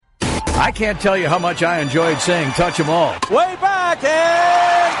I can't tell you how much I enjoyed saying touch 'em all. Way back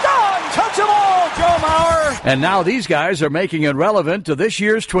and gone! Touch 'em all, Joe Mauer! And now these guys are making it relevant to this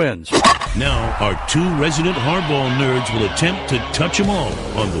year's Twins. Now, our two resident hardball nerds will attempt to touch 'em all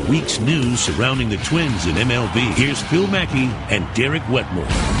on the week's news surrounding the Twins in MLB. Here's Phil Mackey and Derek Wetmore.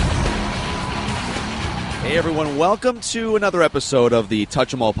 Hey everyone, welcome to another episode of the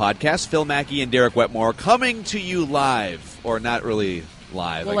Touch 'em All podcast. Phil Mackey and Derek Wetmore coming to you live, or not really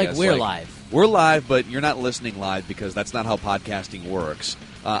live, well, I guess. We're live. We're live, but you're not listening live because that's not how podcasting works.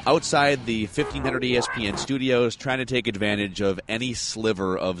 Outside the 1500 ESPN studios, trying to take advantage of any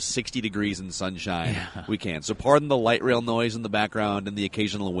sliver of 60 degrees and sunshine we can. So pardon the light rail noise in the background and the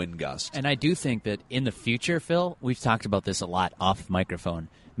occasional wind gust. And I do think that in the future, Phil, we've talked about this a lot off microphone.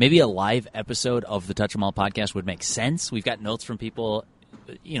 Maybe a live episode of the Touch 'em All podcast would make sense. We've got notes from people,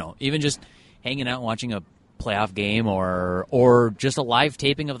 even just hanging out and watching a playoff game or just a live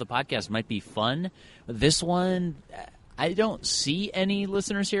taping of the podcast might be fun. But this one, I don't see any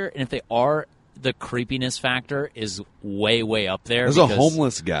listeners here, and if they are, the creepiness factor is way, way up there. There's a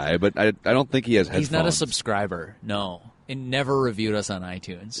homeless guy, but I don't think he has headphones. He's not a subscriber, no, and never reviewed us on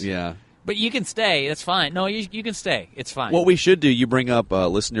iTunes. Yeah. But you can stay. That's fine. No, you can stay. It's fine. What we should do, you bring up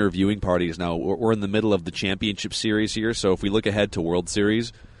listener viewing parties now. We're in the middle of the championship series here, so if we look ahead to World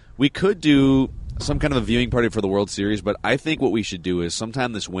Series, we could do some kind of a viewing party for the World Series, but I think what we should do is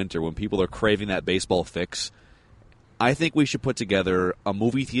sometime this winter when people are craving that baseball fix, I think we should put together a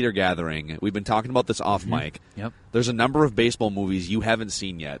movie theater gathering. We've been talking about this off mic. Yep. There's a number of baseball movies you haven't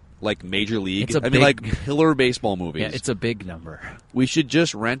seen yet, like Major League. It's like killer baseball movies. Yeah, it's a big number. We should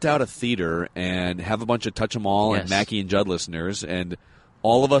just rent out a theater and have a bunch of Touch 'em All and Yes. Mackey and Judd listeners, and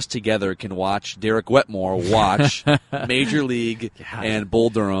all of us together can watch Derek Wetmore watch Major League and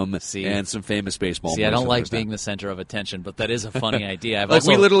Bull Durham and some famous baseball movies. I don't like being the center of attention, but that is a funny idea.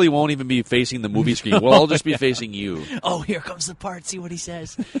 We literally won't even be facing the movie screen. We'll all just be facing you. Oh, here comes the part. See what he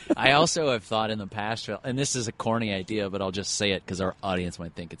says. I also have thought in the past, and this is a corny idea, but I'll just say it because our audience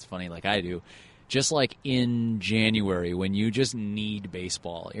might think it's funny like I do. Just like in January when you just need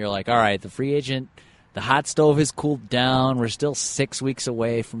baseball. You're like, all right, the free agent, the hot stove has cooled down. We're still 6 weeks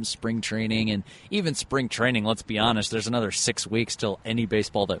away from spring training. And even spring training, let's be honest, there's another 6 weeks till any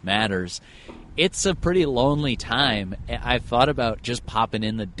baseball that matters. It's a pretty lonely time. I've thought about just popping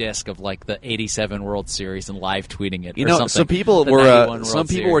in the disc of like the 87 World Series and live tweeting it. Some people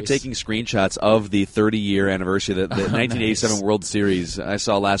were taking screenshots of the 30-year anniversary of the 1987 Nice. World Series. I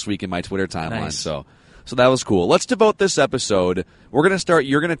saw last week in my Twitter timeline. Nice. So that was cool. Let's devote this episode. We're going to start.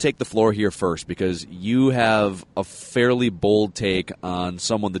 You're going to take the floor here first because you have a fairly bold take on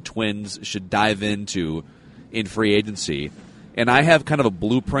someone the Twins should dive into in free agency. And I have kind of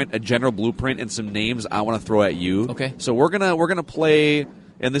a general blueprint, and some names I want to throw at you. Okay. So we're gonna play,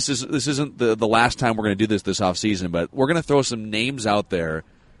 and this isn't the last time we're going to do this offseason, but we're going to throw some names out there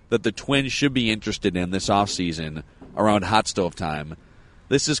that the Twins should be interested in this offseason around hot stove time.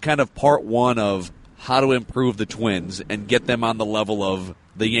 This is kind of part one of how to improve the Twins and get them on the level of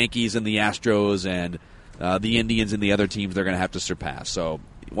the Yankees and the Astros and the Indians and the other teams they're going to have to surpass. So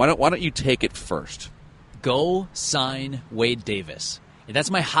why don't you take it first? Go sign Wade Davis.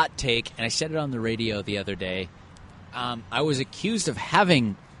 That's my hot take, and I said it on the radio the other day. I was accused of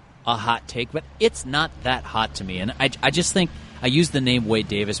having a hot take, but it's not that hot to me. And I just think I use the name Wade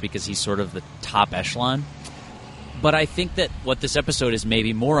Davis because he's sort of the top echelon. But I think that what this episode is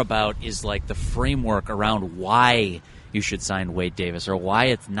maybe more about is like the framework around why you should sign Wade Davis or why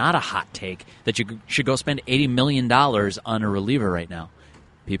it's not a hot take that you should go spend $80 million on a reliever right now.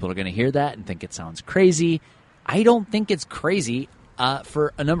 People are going to hear that and think it sounds crazy. I don't think it's crazy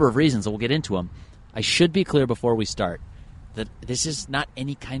for a number of reasons, and we'll get into them. I should be clear before we start that this is not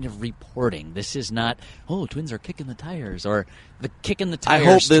any kind of reporting. This is not, Twins are kicking the tires, or the kicking the tires I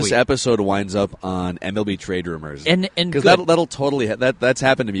hope this tweet. episode winds up on MLB Trade Rumors. And because that'll totally that's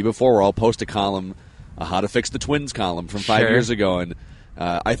happened to me before, where I'll post a column, a How to Fix the Twins column from 5 years ago, and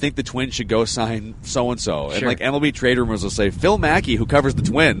I think the Twins should go sign so-and-so. Sure. And like MLB Trade Rumors will say, Phil Mackey, who covers the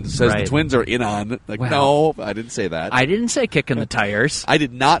Twins, says the Twins are in on. No, I didn't say that. I didn't say kicking the tires. I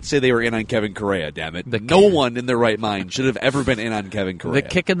did not say they were in on Kevin Correa, damn it. No one in their right mind should have ever been in on Kevin Correa. The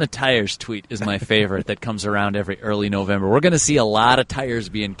kicking the tires tweet is my favorite that comes around every early November. We're going to see a lot of tires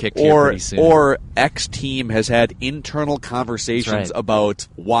being kicked here pretty soon. Or X team has had internal conversations about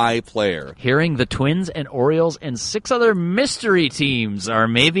Y player. Hearing the Twins and Orioles and 6 other mystery teams are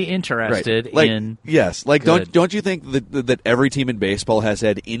maybe interested in. Yes, like don't you think that every team in baseball has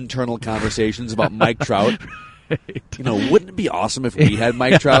had internal conversations about Mike Trout? Wouldn't it be awesome if we had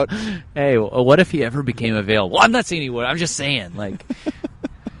Mike Trout? Hey, what if he ever became available? Well, I'm not saying he would. I'm just saying,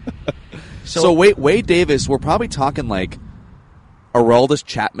 So Wade Davis, we're probably talking like Aroldis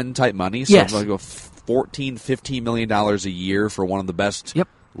Chapman type money. So Yes. like $14, $15 million a year for one of the best Yep.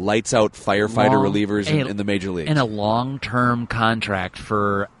 lights out firefighter relievers in the major leagues. And a long-term contract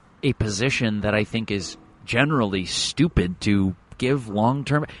for a position that I think is generally stupid to give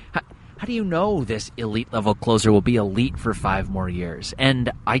long-term. How do you know this elite-level closer will be elite for 5 more years?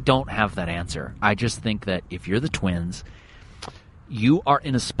 And I don't have that answer. I just think that if you're the Twins, you are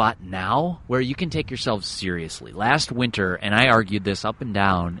in a spot now where you can take yourselves seriously. Last winter, and I argued this up and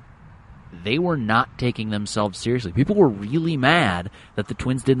down, they were not taking themselves seriously. People were really mad that the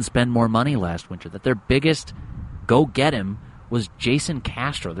Twins didn't spend more money last winter, that their biggest go-get-him was Jason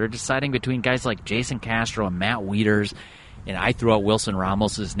Castro. They're deciding between guys like Jason Castro and Matt Wieters, and I threw out Wilson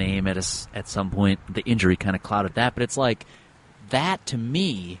Ramos' name at some point. The injury kind of clouded that, but it's like that to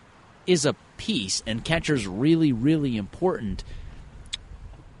me is a piece, and catcher's really, really important.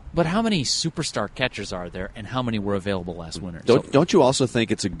 But how many superstar catchers are there, and how many were available last winter? Don't you also think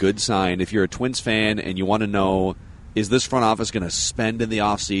it's a good sign if you're a Twins fan and you want to know, is this front office going to spend in the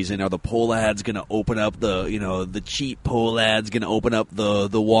offseason? Are the poll ads going to open up the cheap poll ads going to open up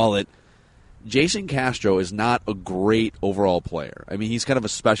the wallet? Jason Castro is not a great overall player. I mean, he's kind of a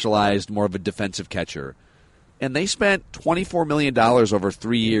specialized, more of a defensive catcher. And they spent $24 million over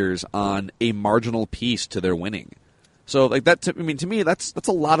 3 years on a marginal piece to their winning. So, like that, to me, that's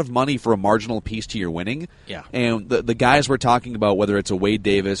a lot of money for a marginal piece to your winning. Yeah. And the guys we're talking about, whether it's a Wade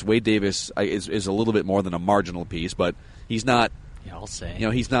Davis is a little bit more than a marginal piece, but he's not. Yeah, I'll say.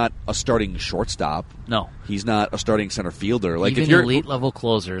 He's not a starting shortstop. No. He's not a starting center fielder. Like even if you're elite-level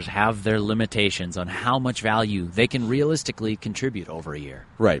closers have their limitations on how much value they can realistically contribute over a year.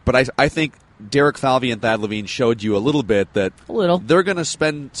 Right, but I think Derek Falvey and Thad Levine showed you a little bit that they're going to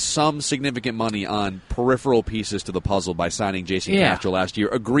spend some significant money on peripheral pieces to the puzzle by signing Jason Castro last year.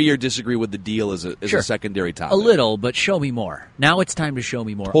 Agree or disagree with the deal is a secondary topic. A little, but show me more. Now it's time to show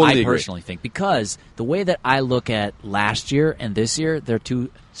me more, Totally I personally think, because the way that I look at last year and this year, they're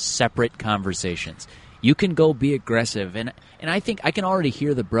two separate conversations. You can go be aggressive, and I think I can already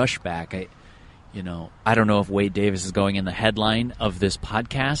hear the brushback. I don't know if Wade Davis is going in the headline of this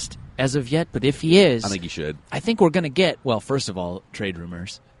podcast as of yet, but if he is, I think he should. I think we're going to get, well, first of all, trade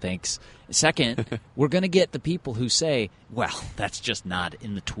rumors. Thanks. Second, we're going to get the people who say, well, that's just not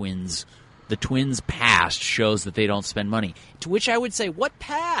in the Twins. The Twins' past shows that they don't spend money. To which I would say, what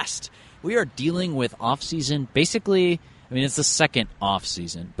past? We are dealing with off-season, basically. I mean, it's the second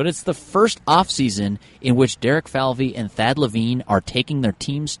off-season, but it's the first off-season in which Derek Falvey and Thad Levine are taking their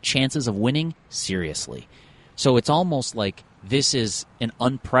team's chances of winning seriously. So it's almost like this is an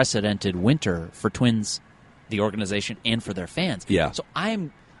unprecedented winter for Twins, the organization, and for their fans. Yeah. So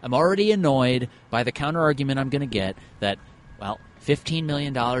I'm already annoyed by the counter-argument I'm going to get that, well, $15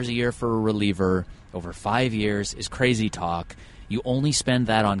 million a year for a reliever over 5 years is crazy talk. You only spend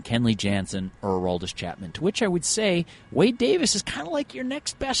that on Kenley Jansen or Aroldis Chapman, to which I would say Wade Davis is kind of like your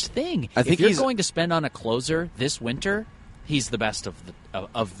next best thing. I think if you're going to spend on a closer this winter, he's the best of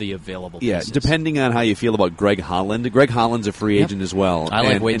the available pieces. Yeah, depending on how you feel about Greg Holland. Greg Holland's a free agent as well. I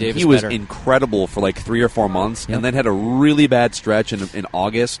like Wade Davis he was better. incredible for like 3 or 4 months, and then had a really bad stretch in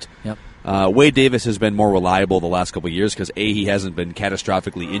August. Yep. Wade Davis has been more reliable the last couple of years because he hasn't been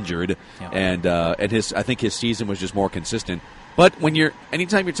catastrophically injured, and I think his season was just more consistent. But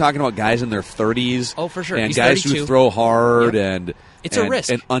anytime you're talking about guys in their 30s, oh for sure, and he's guys 32. who throw hard and it's a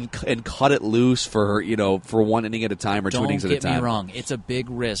risk and cut it loose for 1 inning at a time or 2 innings at a time. Don't get me wrong, it's a big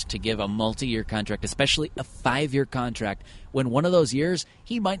risk to give a multi-year contract, especially a 5-year contract, when one of those years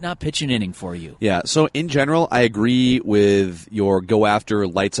he might not pitch an inning for you. Yeah, so in general, I agree with your go after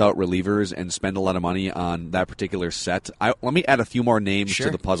lights out relievers and spend a lot of money on that particular set. Let me add a few more names to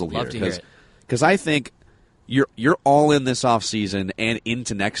the puzzle Love to here hear it. because I think you're all in this offseason and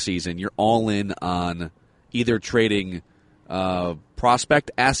into next season. You're all in on either trading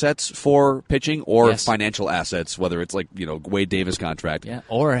prospect assets for pitching or financial assets, whether it's like Wade Davis contract. Yeah,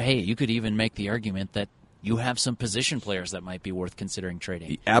 or hey, you could even make the argument that you have some position players that might be worth considering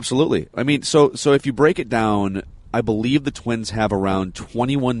trading. Absolutely. I mean, so if you break it down, I believe the Twins have around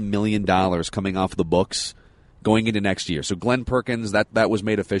 $21 million coming off the books going into next year. So Glenn Perkins, that was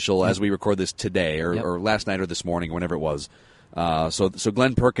made official as we record this today or last night or this morning or whenever it was. So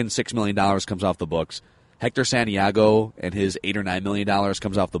Glenn Perkins, $6 million comes off the books. Hector Santiago and his $8 or $9 million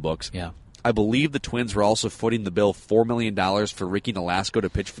comes off the books. Yeah. I believe the Twins were also footing the bill $4 million for Ricky Nolasco to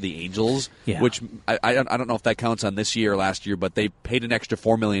pitch for the Angels, which I don't know if that counts on this year or last year, but they paid an extra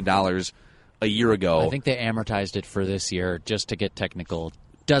 $4 million a year ago. I think they amortized it for this year just to get technical.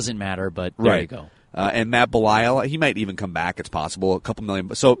 Doesn't matter, but there you go. And Matt Belisle, he might even come back. It's possible. A couple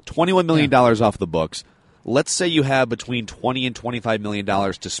million. So $21 million off the books. Let's say you have between $20 and $25 million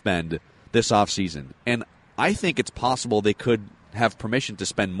to spend this offseason. And I think it's possible they could have permission to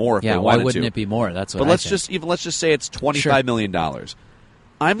spend more if they wanted to. Yeah, why wouldn't it be more? That's what But I let's think. just say it's $25 million.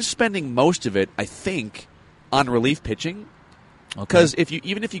 I'm spending most of it, I think, on relief pitching. Because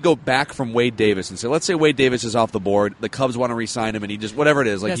even if you go back from Wade Davis and say, let's say Wade Davis is off the board, the Cubs want to re-sign him, and he just whatever it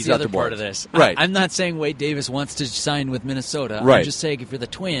is, like That's he's the out other the board. part of this. Right. I'm not saying Wade Davis wants to sign with Minnesota. Right. I'm just saying if you're the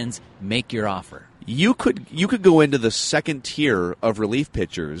Twins, make your offer. You could go into the second tier of relief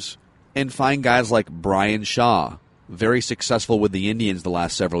pitchers and find guys like Brian Shaw, very successful with the Indians the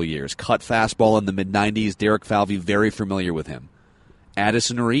last several years. Cut fastball in the mid-90s. Derek Falvey, very familiar with him.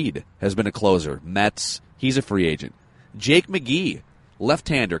 Addison Reed has been a closer. Mets, he's a free agent. Jake McGee,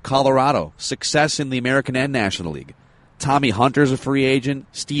 left-hander, Colorado, success in the American and National League. Tommy Hunter's a free agent.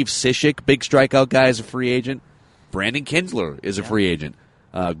 Steve Cishek, big strikeout guy, is a free agent. Brandon Kinsler is a free agent.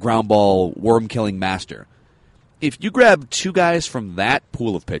 Ground ball, worm-killing master. If you grab two guys from that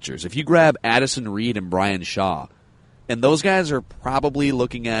pool of pitchers, if you grab Addison Reed and Brian Shaw, and those guys are probably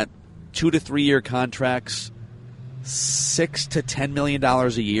looking at 2 to 3 year contracts, $6 to $10 million a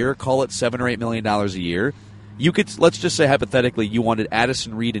year, call it $7 or $8 million a year. You could, let's just say hypothetically, you wanted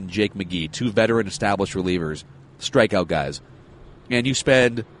Addison Reed and Jake McGee, two veteran established relievers, strikeout guys, and you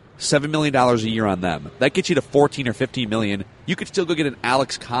spend $7 million a year on them. That gets you to $14 or $15 million. You could still go get an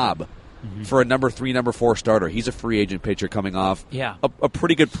Alex Cobb for a number 3, number 4 starter. He's a free agent pitcher coming off a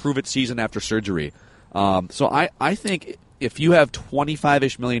pretty good prove-it season after surgery. So I think if you have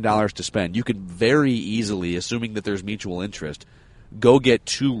 $25-ish million to spend, you could very easily, assuming that there's mutual interest, go get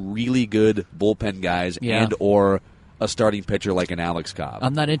two really good bullpen guys and or a starting pitcher like an Alex Cobb.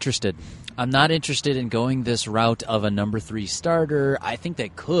 I'm not interested. I'm not interested in going this route of a number 3 starter. I think they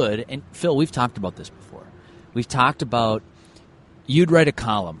could. And, Phil, we've talked about this before. We've talked about you'd write a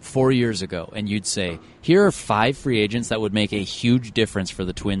column 4 years ago, and you'd say, here are 5 free agents that would make a huge difference for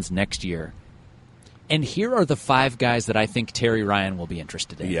the Twins next year. And here are the 5 guys that I think Terry Ryan will be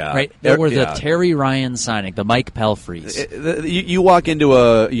interested in. Yeah, right. There were the Terry Ryan signing, the Mike Pelfreys. You walk into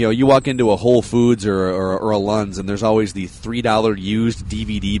a Whole Foods or a Lund's, and there's always the $3 used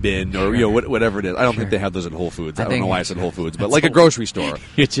DVD bin or whatever it is. I don't think they have those at Whole Foods. I don't know why I said Whole Foods, but like a grocery store.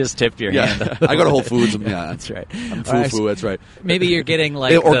 You just tipped your hand. I go to Whole Foods. That's right. I'm foo-foo. That's right. Maybe you're getting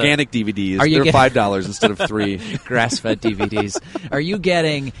like organic DVDs. They're $5 instead of $3. Grass-fed DVDs. Are you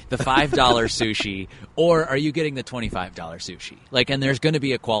getting the $5 sushi? Or are you getting the $25 sushi? And there's going to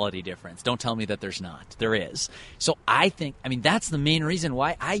be a quality difference. Don't tell me that there's not. There is. So that's the main reason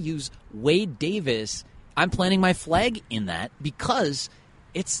why I use Wade Davis. I'm planting my flag in that because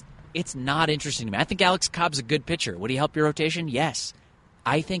it's not interesting to me. I think Alex Cobb's a good pitcher. Would he help your rotation? Yes.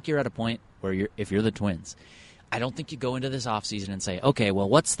 I think you're at a point where if you're the Twins, I don't think you go into this offseason and say, okay, well,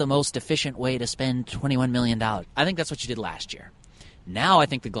 what's the most efficient way to spend $21 million? I think that's what you did last year. Now I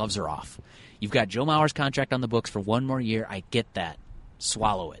think the gloves are off. You've got Joe Mauer's contract on the books for 1 more year. I get that.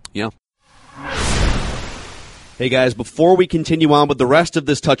 Swallow it. Yeah. Hey, guys, before we continue on with the rest of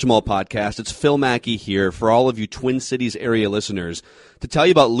this Touch 'Em All podcast, it's Phil Mackey here for all of you Twin Cities area listeners to tell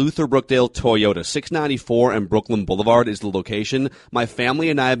you about Luther Brookdale Toyota. 694 and Brooklyn Boulevard is the location. My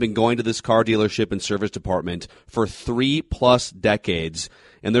family and I have been going to this car dealership and service department for 3+ decades.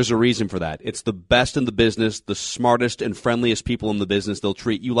 And there's a reason for that. It's the best in the business, the smartest and friendliest people in the business. They'll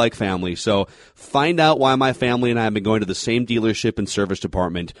treat you like family. So find out why my family and I have been going to the same dealership and service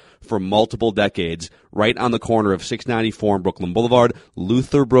department for multiple decades, right on the corner of 694 and Brooklyn Boulevard,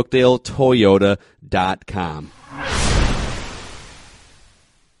 LutherBrookdaleToyota.com.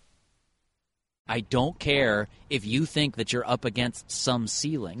 I don't care if you think that you're up against some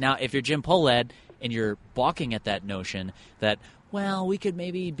ceiling. Now, if you're Jim Pohlad and you're balking at that notion that, well, we could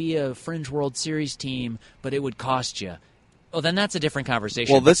maybe be a fringe World Series team, but it would cost you. Well, then that's a different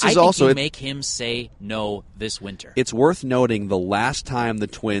conversation. Well, this is also you make him say no this winter. It's worth noting the last time the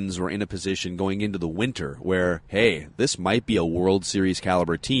Twins were in a position going into the winter where, hey, this might be a World Series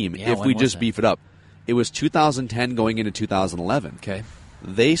caliber team if we just beef it up. It was 2010 going into 2011. Okay.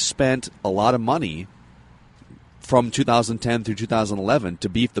 They spent a lot of money from 2010 through 2011 to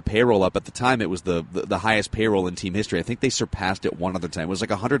beef the payroll up. At the time, it was the highest payroll in team history. I think they surpassed it one other time. It was like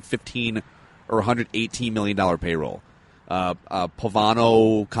 $115 or $118 million payroll.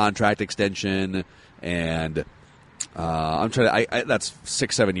 Pavano contract extension, and I'm trying to. That's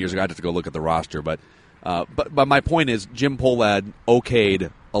 6-7 years ago. I have to go look at the roster, but my point is, Jim Pohlad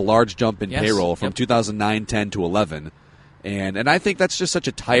okayed a large jump in payroll from 2009, 10 to 11. And I think that's just such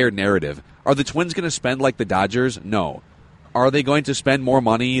a tired narrative. Are the Twins going to spend like the Dodgers? No. Are they going to spend more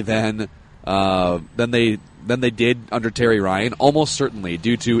money than than they did under Terry Ryan, almost certainly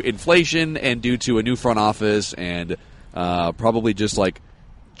due to inflation and due to a new front office and probably just like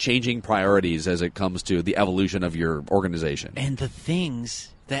changing priorities as it comes to the evolution of your organization. And the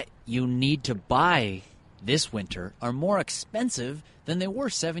things that you need to buy this winter are more expensive than they were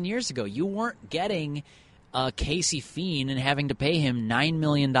 7 years ago. You weren't getting Casey Fiend and having to pay him $9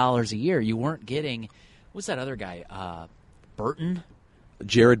 million a year. You weren't getting, what's that other guy? Burton?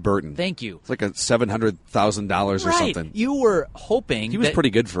 Jared Burton. Thank you. It's like a $700,000 or something. You were hoping he was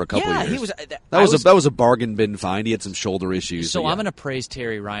pretty good for a couple of years. He was. That was a bargain bin find. He had some shoulder issues. So I'm going to praise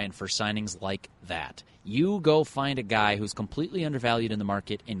Terry Ryan for signings like that. You go find a guy who's completely undervalued in the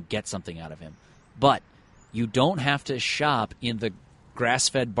market and get something out of him. But you don't have to shop in the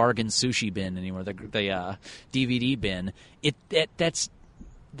grass-fed bargain sushi bin anymore, the DVD bin.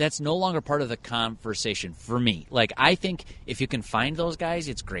 That's no longer part of the conversation for me. Like, I think if you can find those guys,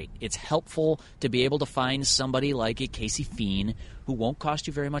 it's great. It's helpful to be able to find somebody like a Casey Fiend who won't cost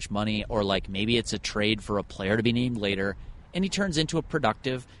you very much money, or like maybe it's a trade for a player to be named later, and he turns into a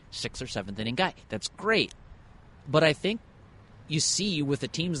productive 6th or 7th inning guy. That's great. But I think you see with the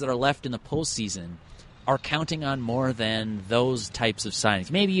teams that are left in the postseason are counting on more than those types of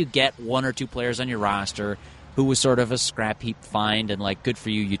signings. Maybe you get 1 or 2 players on your roster who was sort of a scrap heap find, and like, good for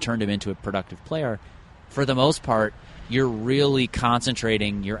you, you turned him into a productive player. For the most part, you're really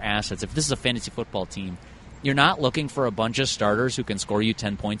concentrating your assets. If this is a fantasy football team, you're not looking for a bunch of starters who can score you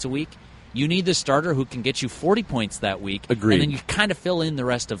 10 points a week. You need the starter who can get you 40 points that week. Agreed. And then you kind of fill in the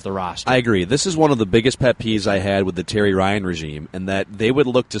rest of the roster. I agree. This is one of the biggest pet peeves I had with the Terry Ryan regime, and that they would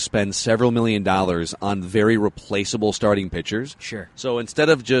look to spend several $1 million on very replaceable starting pitchers. Sure. So instead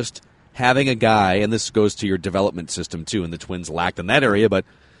of just having a guy, and this goes to your development system too, and the Twins lacked in that area, but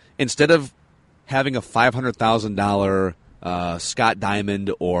instead of having a $500,000 Scott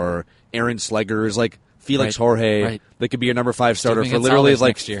Diamond or Aaron Slegers, like Felix Jorge, that could be your number 5 starter for literally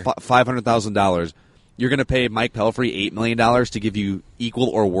like $500,000, you're going to pay Mike Pelfrey $8 million to give you equal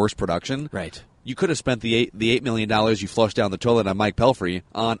or worse production. Right. You could have spent the $8 million you flushed down the toilet on Mike Pelfrey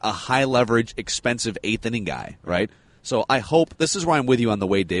on a high leverage, expensive 8th inning guy, right? So I hope, this is where I'm with you on the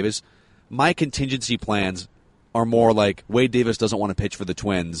Wade Davis. My contingency plans are more like Wade Davis doesn't want to pitch for the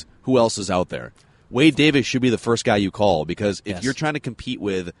Twins. Who else is out there? Wade Davis should be the first guy you call, because if you're trying to compete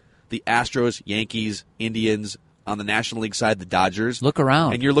with the Astros, Yankees, Indians, on the National League side, the Dodgers. Look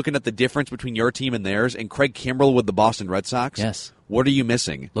around. And you're looking at the difference between your team and theirs, and Craig Kimbrell with the Boston Red Sox. Yes. What are you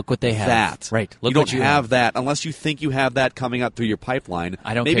missing? Look what they have. That. Right. Look you don't what you have that unless you think you have that coming up through your pipeline.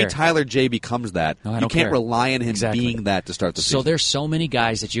 I don't Maybe care. Tyler J becomes that. No, I you don't can't care. rely on him Exactly. being that to start the season. So there's so many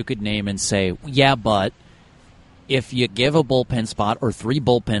guys that you could name and say, yeah, but if you give a bullpen spot or 3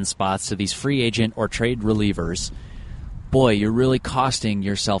 bullpen spots to these free agent or trade relievers, boy, you're really costing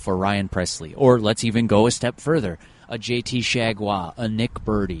yourself a Ryan Presley. Or let's even go a step further. A JT Chagua, a Nick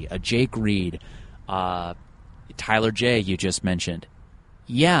Birdie, a Jake Reed, Tyler J you just mentioned.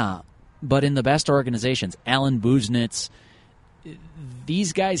 Yeah, but in the best organizations, Alan Buznitz,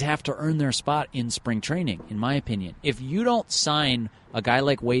 these guys have to earn their spot in spring training, in my opinion. If you don't sign a guy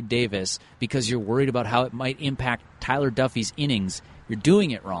like Wade Davis because you're worried about how it might impact Tyler Duffy's innings, you're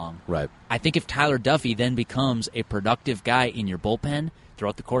doing it wrong. Right. I think if Tyler Duffy then becomes a productive guy in your bullpen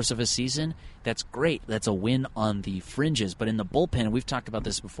throughout the course of a season, that's great. That's a win on the fringes. But in the bullpen, and we've talked about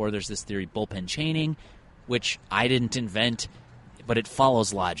this before, there's this theory, bullpen chaining, which I didn't invent, but it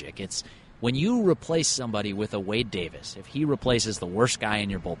follows logic. It's when you replace somebody with a Wade Davis, if he replaces the worst guy in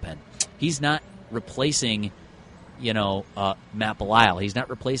your bullpen, he's not replacing, Matt Belisle. He's not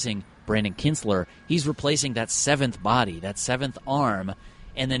replacing Brandon Kinsler. He's replacing that 7th body, that 7th arm,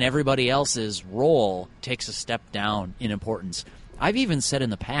 and then everybody else's role takes a step down in importance. I've even said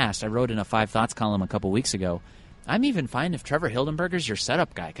in the past, I wrote in a 5 Thoughts column a couple weeks ago, I'm even fine if Trevor Hildenberger's your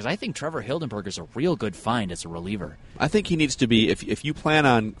setup guy, because I think Trevor Hildenberger's a real good find as a reliever. I think he needs to be, if you plan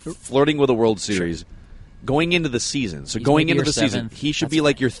on flirting with a World Series, going into the season, so He's going maybe into your the season, 7th. he should That's be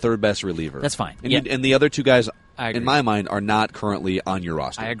like fine. your 3rd best reliever. That's fine. And, Yeah. and the other 2 guys, I agree. in my mind, are not currently on your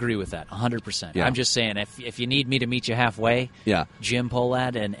roster. I agree with that, 100%. Yeah. I'm just saying, if you need me to meet you halfway, Yeah. Jim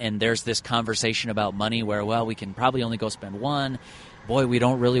Pohlad, and there's this conversation about money where, well, we can probably only go spend 1. Boy, we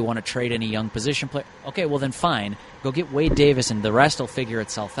don't really want to trade any young position player. Okay, well then fine. Go get Wade Davis, and the rest will figure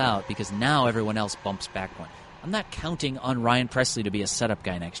itself out, because now everyone else bumps back one. I'm not counting on Ryan Presley to be a setup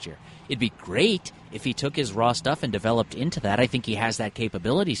guy next year. It'd be great if he took his raw stuff and developed into that. I think he has that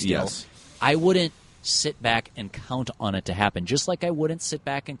capability still. Yes. I wouldn't sit back and count on it to happen, just like I wouldn't sit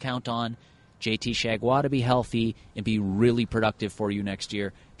back and count on JT Chagua to be healthy and be really productive for you next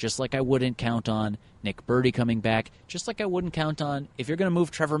year, just like I wouldn't count on Nick Birdie coming back, just like I wouldn't count on, if you're going to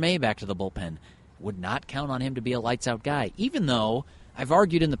move Trevor May back to the bullpen, would not count on him to be a lights-out guy, even though I've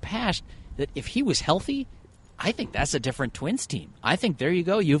argued in the past that if he was healthy, I think that's a different Twins team. I think there you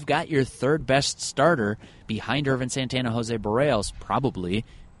go. You've got your third best starter behind Irvin Santana, Jose Barrios, probably,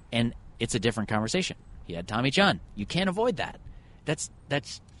 and it's a different conversation. He had Tommy John. You can't avoid that.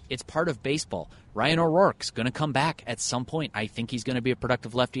 It's part of baseball. Ryan O'Rourke's going to come back at some point. I think he's going to be a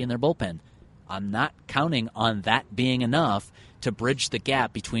productive lefty in their bullpen. I'm not counting on that being enough to bridge the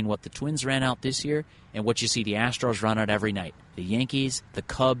gap between what the Twins ran out this year and what you see the Astros run out every night. The Yankees, the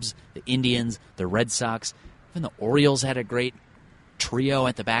Cubs, the Indians, the Red Sox, even the Orioles had a great trio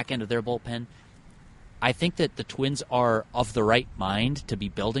at the back end of their bullpen. I think that the Twins are of the right mind to be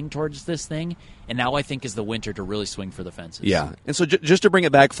building towards this thing, and now I think is the winter to really swing for the fences. Yeah, and so just to bring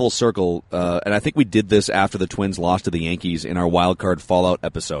it back full circle, and I think we did this after the Twins lost to the Yankees in our wild card fallout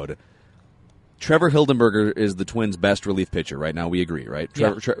episode. Trevor Hildenberger is the Twins' best relief pitcher right now. We agree, right?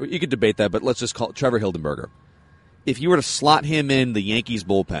 You could debate that, but let's just call it Trevor Hildenberger. If you were to slot him in the Yankees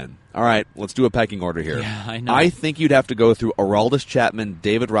bullpen, all right, let's do a pecking order here. Yeah, I know. I think you'd have to go through Aroldis Chapman,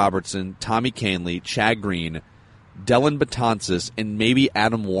 David Robertson, Tommy Kahnle, Chad Green, Dellin Betances, and maybe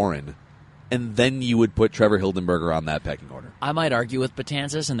Adam Warren, and then you would put Trevor Hildenberger on that pecking order. I might argue with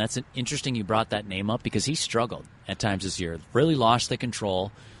Betances, and that's interesting you brought that name up because he struggled at times this year. Really lost the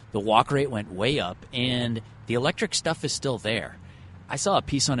control. The walk rate went way up, and the electric stuff is still there. I saw a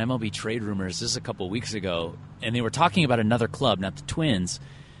piece on MLB Trade Rumors, this is a couple of weeks ago, and they were talking about another club, not the Twins,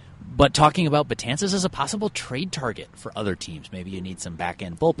 but talking about Betances as a possible trade target for other teams. Maybe you need some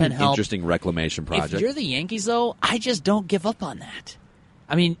back-end bullpen help. Interesting reclamation project. If you're the Yankees, though, I just don't give up on that.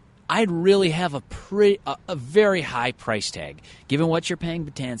 I mean, I'd really have a very high price tag, given what you're paying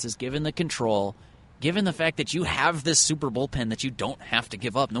Betances, given the control, given the fact that you have this super bullpen that you don't have to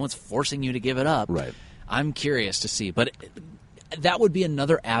give up. No one's forcing you to give it up. Right. I'm curious to see. But that would be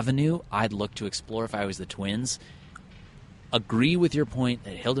another avenue I'd look to explore if I was the Twins. Agree with your point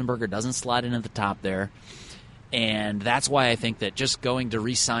that Hildenberger doesn't slide in at the top there. And that's why I think that just going to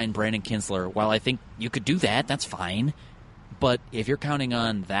re-sign Brandon Kinsler, while I think you could do that, that's fine. But if you're counting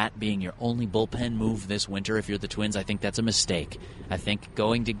on that being your only bullpen move this winter, if you're the Twins, I think that's a mistake. I think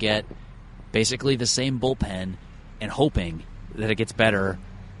going to get basically the same bullpen and hoping that it gets better,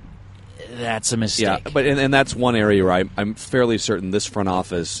 that's a mistake. Yeah, but and that's one area where I'm fairly certain this front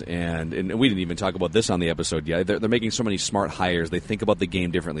office, and we didn't even talk about this on the episode yet, they're making so many smart hires. They think about the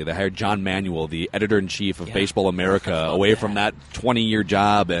game differently. They hired John Manuel, the editor-in-chief of Baseball America, away from that 20-year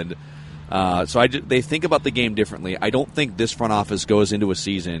job, and so they think about the game differently. I don't think this front office goes into a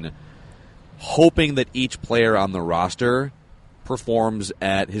season hoping that each player on the roster performs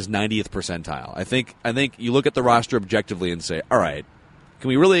at his 90th percentile. I think you look at the roster objectively and say, all right, can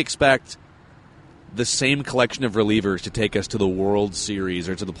we really expect the same collection of relievers to take us to the World Series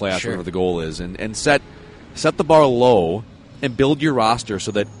or to the playoffs, whatever the goal is, and set the bar low and build your roster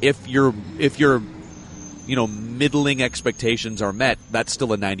so that if your middling expectations are met, that's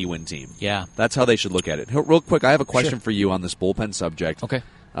still a 90-win team. Yeah. That's how they should look at it. Real quick, I have a question for you on this bullpen subject. Okay.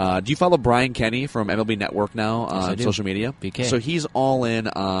 Do you follow Brian Kenny from MLB Network now on social media? BK. So he's all in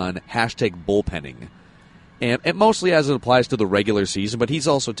on hashtag bullpenning. And mostly as it applies to the regular season, but he's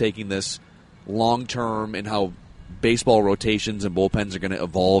also taking this long-term and how baseball rotations and bullpens are going to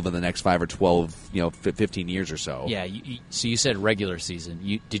evolve in the next 5 or 12, 15 years or so. Yeah, so you said regular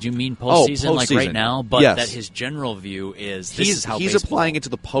season. Did you mean postseason, like right now? But yes. That his general view is this is how he's baseball. Applying it to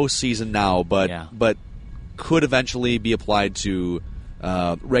the postseason now, but could eventually be applied to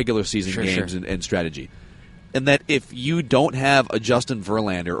regular season games and strategy. And that if you don't have a Justin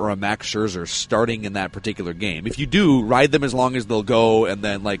Verlander or a Max Scherzer starting in that particular game, if you do, ride them as long as they'll go and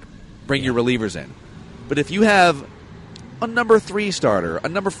then bring your relievers in. But if you have a number 3 starter, a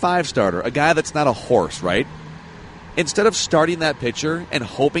number 5 starter, a guy that's not a horse, right? Instead of starting that pitcher and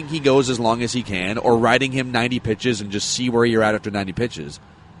hoping he goes as long as he can or riding him 90 pitches and just see where you're at after 90 pitches,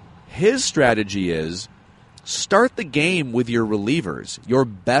 his strategy is start the game with your relievers, your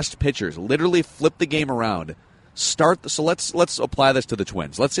best pitchers. Literally flip the game around. So let's apply this to the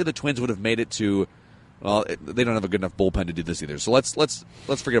Twins. Let's say the Twins would have made it to. Well, they don't have a good enough bullpen to do this either. So let's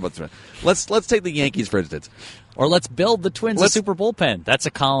forget about the Twins. Let's take the Yankees for instance, or let's build the Twins a super bullpen. That's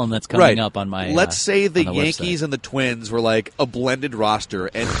a column that's coming up on my. Let's say the website. Yankees and the Twins were like a blended roster,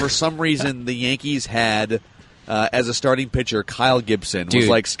 and for some reason the Yankees had. As a starting pitcher, Kyle Gibson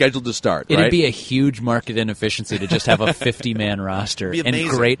was scheduled to start. It'd right? be a huge market inefficiency to just have a 50-man roster and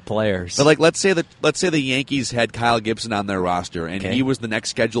great players. But let's say the Yankees had Kyle Gibson on their roster, and he was the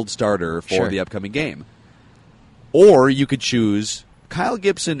next scheduled starter for the upcoming game. Or you could choose Kyle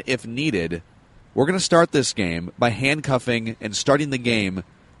Gibson if needed, we're going to start this game by handcuffing and starting the game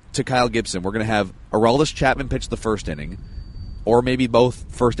to Kyle Gibson. We're going to have Aroldis Chapman pitch the first inning, or maybe both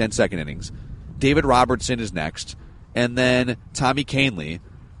first and second innings. David Robertson is next, and then Tommy Kahnle,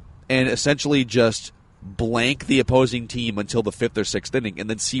 and essentially just blank the opposing team until the 5th or 6th inning, and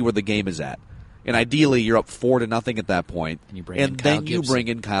then see where the game is at. And ideally, you're up 4-0 at that point, and you bring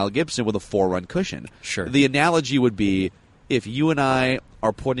in Kyle Gibson with a 4-run cushion. Sure. The analogy would be if you and I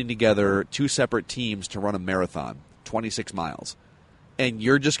are putting together 2 separate teams to run a marathon, 26 miles, and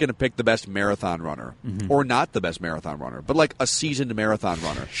you're just going to pick the best marathon runner, or not the best marathon runner, but like a seasoned marathon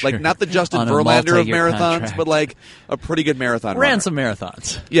runner. Sure. Like not the Justin On a Verlander of multi-year marathons, contract. but like a pretty good marathon runner. Ran some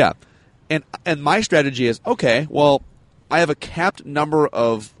marathons. Yeah. And my strategy is, okay, well, I have a capped number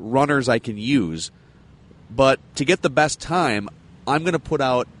of runners I can use, but to get the best time, I'm going to put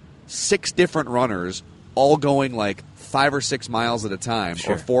out 6 different runners all going like 5 or 6 miles at a time,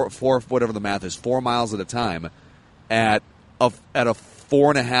 Sure. or four, whatever the math is, 4 miles at a time at a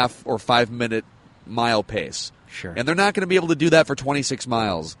 4.5 or 5 minute mile pace. Sure. And they're not going to be able to do that for 26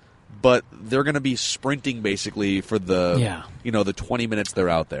 miles, but they're going to be sprinting basically for the the 20 minutes they're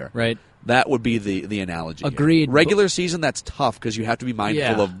out there. Right. That would be the analogy. Agreed. Here. Regular season, that's tough because you have to be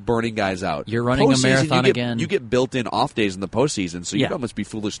mindful of burning guys out. You're running a marathon again. again. You get built-in off days in the postseason, so you'd almost be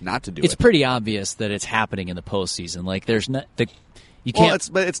foolish not to do it. It's pretty obvious that it's happening in the postseason. Like there's not you can't.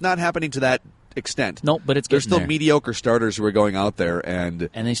 But it's not happening to that extent. No, but it's there's getting still there. mediocre starters who are going out there and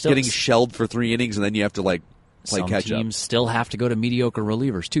they still getting shelled for 3 innings, and then you have to play Some catch up. teams still have to go to mediocre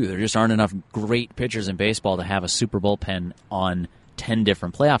relievers too. There just aren't enough great pitchers in baseball to have a super bullpen on 10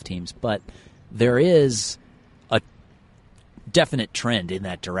 different playoff teams, but there is a definite trend in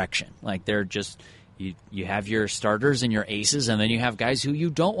that direction. Like they're just you have your starters and your aces, and then you have guys who you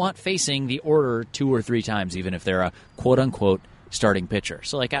don't want facing the order 2 or 3 times, even if they're a quote unquote starting pitcher.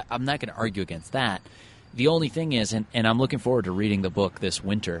 So like I'm not going to argue against that. The only thing is, and I'm looking forward to reading the book this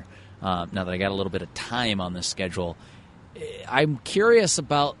winter. Now that I got a little bit of time on this schedule, I'm curious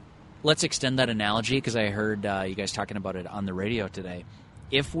about. Let's extend that analogy because I heard you guys talking about it on the radio today.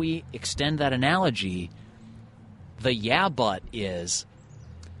 If we extend that analogy, the but is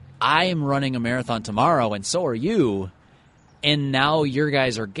I'm running a marathon tomorrow and so are you, and now your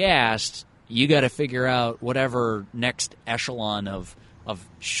guys are gassed. You got to figure out whatever next echelon of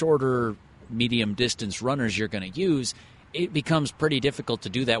shorter, medium distance runners you're going to use. It becomes pretty difficult to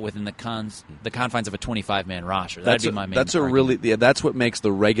do that within the confines of a 25-man roster. That'd be my main argument. That's what makes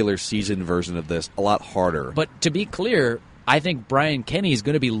the regular season version of this a lot harder. But to be clear, I think Brian Kenny is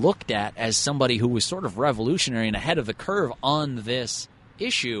going to be looked at as somebody who was sort of revolutionary and ahead of the curve on this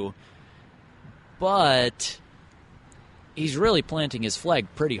issue, but he's really planting his flag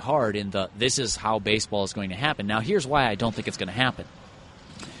pretty hard in this is how baseball is going to happen. Now, here's why I don't think it's going to happen.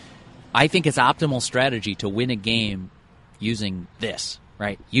 I think it's optimal strategy to win a game using this,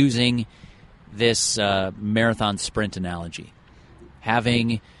 right? Using this marathon sprint analogy.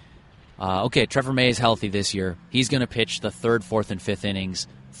 Having, Trevor May is healthy this year. He's going to pitch the 3rd, 4th, and 5th innings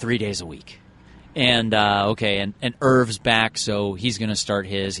 3 days a week. And, and Irv's back, so he's going to start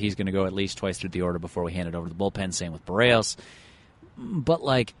his. He's going to go at least twice through the order before we hand it over to the bullpen. Same with Barrios. But,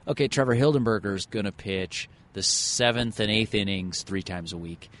 Trevor Hildenberger's going to pitch the 7th and 8th innings 3 times a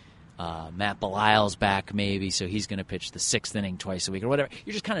week. Matt Belisle's back maybe, so he's going to pitch the 6th inning twice a week or whatever.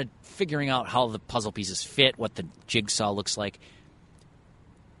 You're just kind of figuring out how the puzzle pieces fit, what the jigsaw looks like.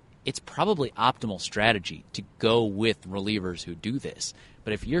 It's probably optimal strategy to go with relievers who do this.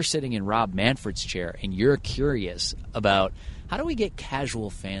 But if you're sitting in Rob Manfred's chair and you're curious about how do we get casual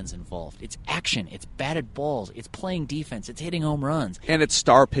fans involved? It's action, it's batted balls, it's playing defense, it's hitting home runs. And it's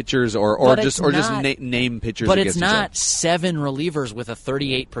star pitchers or just name pitchers. But it's not 7 relievers with a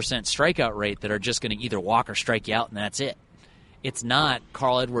 38% strikeout rate that are just going to either walk or strike you out, and that's it. It's not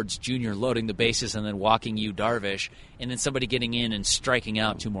Carl Edwards Jr. loading the bases and then walking Yu Darvish, and then somebody getting in and striking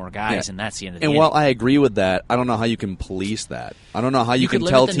out 2 more guys, and that's the end of the And inning. while I agree with that, I don't know how you can police that. I don't know how you can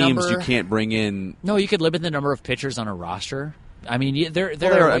tell teams you can't bring in. No, you could limit the number of pitchers on a roster. I mean, there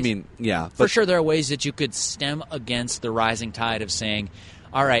are for sure there are ways that you could stem against the rising tide of saying,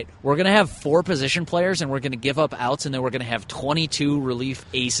 all right, we're going to have 4 position players, and we're going to give up outs, and then we're going to have 22 relief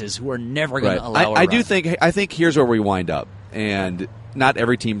aces who are never going to allow a run. I think here's where we wind up, and not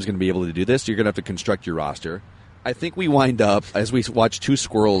every team is going to be able to do this. You're going to have to construct your roster. I think we wind up as we watch 2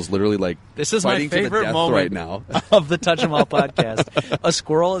 squirrels literally this is fighting my favorite to the death moment right now of the Touch 'Em All podcast. A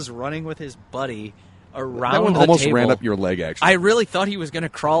squirrel is running with his buddy around that one the almost table. ran up your leg, actually. I really thought he was going to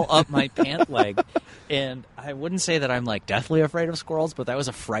crawl up my pant leg, and I wouldn't say that I'm deathly afraid of squirrels, but that was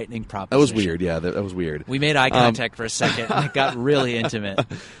a frightening proposition. That was weird. Yeah, that was weird. We made eye contact for a second, and it got really intimate.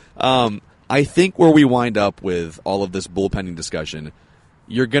 I think where we wind up with all of this bullpenning discussion,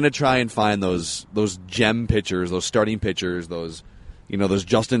 you're going to try and find those gem pitchers, those starting pitchers, those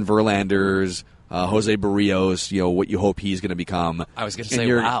Justin Verlanders, Jose Barrios, what you hope he's going to become. I was going to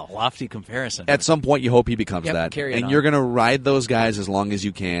say, wow, lofty comparison. At some point, you hope he becomes that. And you're going to ride those guys as long as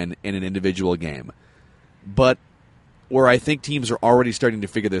you can in an individual game. But where I think teams are already starting to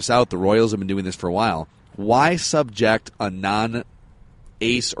figure this out, the Royals have been doing this for a while, why subject a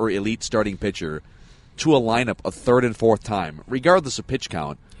non-ace or elite starting pitcher to a lineup a third and fourth time, regardless of pitch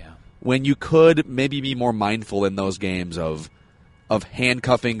count, when you could maybe be more mindful in those games of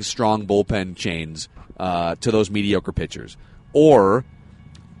handcuffing strong bullpen chains to those mediocre pitchers? Or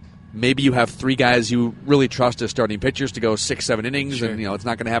maybe you have three guys you really trust as starting pitchers to go 6-7 innings, and it's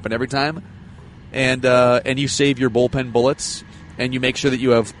not going to happen every time. And you save your bullpen bullets, and you make sure that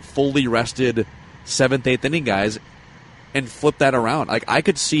you have fully rested 7th, 8th inning guys, and flip that around. Like I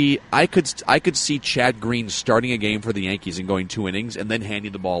could see Chad Green starting a game for the Yankees and going 2 innings, and then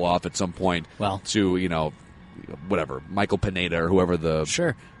handing the ball off at some point to whatever, Michael Pineda or whoever the...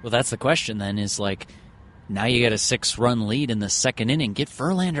 Sure. Well, that's the question then, is like, now you get a 6-run lead in the second inning. Get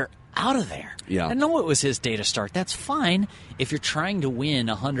Verlander out of there. Yeah. I know it was his day to start. That's fine. If you're trying to win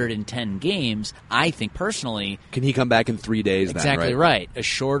 110 games, I think personally... Can he come back in 3 days exactly then, right? A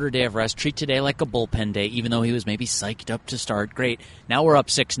shorter day of rest. Treat today like a bullpen day, even though he was maybe psyched up to start. Great. Now we're up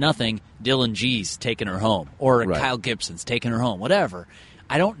 6-0. Dylan G's taking her home. Or Kyle Gibson's taking her home. Whatever.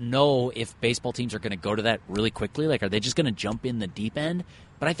 I don't know if baseball teams are going to go to that really quickly. Like, are they just going to jump in the deep end?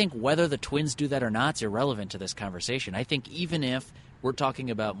 But I think whether the Twins do that or not is irrelevant to this conversation. I think even if we're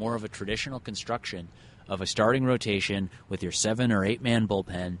talking about more of a traditional construction of a starting rotation with your 7 or 8 man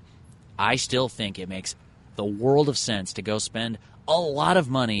bullpen, I still think it makes the world of sense to go spend a lot of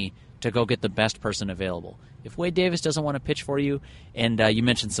money to go get the best person available. If Wade Davis doesn't want to pitch for you, and you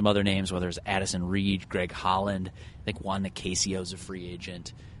mentioned some other names, whether it's Addison Reed, Greg Holland, I think Juan Nicasio's a free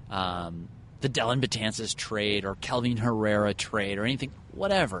agent, the Dellin Betances trade or Kelvin Herrera trade or anything,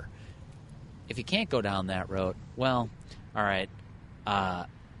 whatever. If you can't go down that road, well, all right. I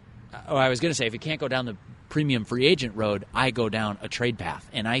was going to say, if you can't go down the premium free agent road, I go down a trade path,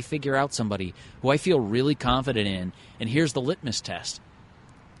 and I figure out somebody who I feel really confident in, and here's the litmus test.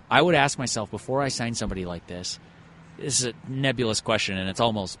 I would ask myself before I sign somebody like this is a nebulous question, and it's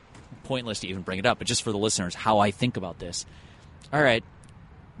almost pointless to even bring it up, but just for the listeners, how I think about this. All right,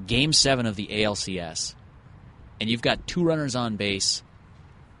 Game 7 of the ALCS, and you've got 2 runners on base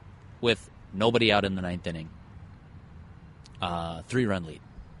with nobody out in the 9th inning. 3-run lead.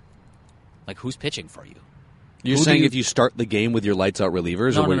 Like, who's pitching for you? You're saying if you start the game with your lights-out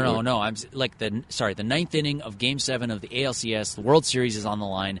relievers? No. I'm like the 9th inning of Game 7 of the ALCS. The World Series is on the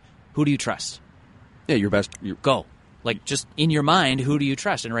line. Who do you trust? Yeah, your best. Go. Like, just in your mind, who do you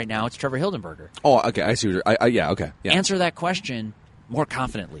trust? And right now, it's Trevor Hildenberger. Oh, okay. I see what you're... yeah, okay. Yeah. Answer that question more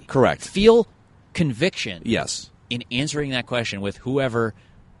confidently. Correct. Feel conviction. Yes. In answering that question with whomever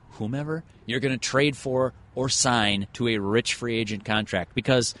you're going to trade for or sign to a rich free agent contract.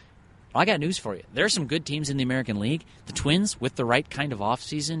 Because I got news for you. There are some good teams in the American League. The Twins, with the right kind of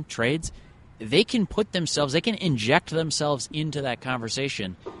offseason trades, they can inject themselves into that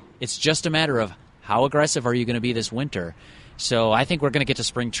conversation. It's just a matter of how aggressive are you going to be this winter. So I think we're going to get to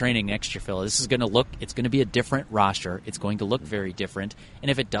spring training next year, Phil. It's going to be a different roster. It's going to look very different.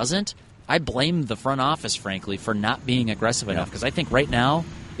 And if it doesn't, I blame the front office, frankly, for not being aggressive enough. Because I think right now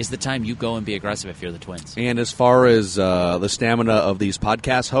is the time you go and be aggressive if you're the Twins. And as far as the stamina of these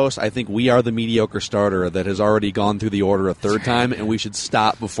podcast hosts, I think we are the mediocre starter that has already gone through the order a third time, and we should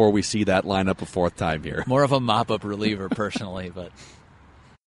stop before we see that lineup a fourth time here. More of a mop-up reliever, personally, but...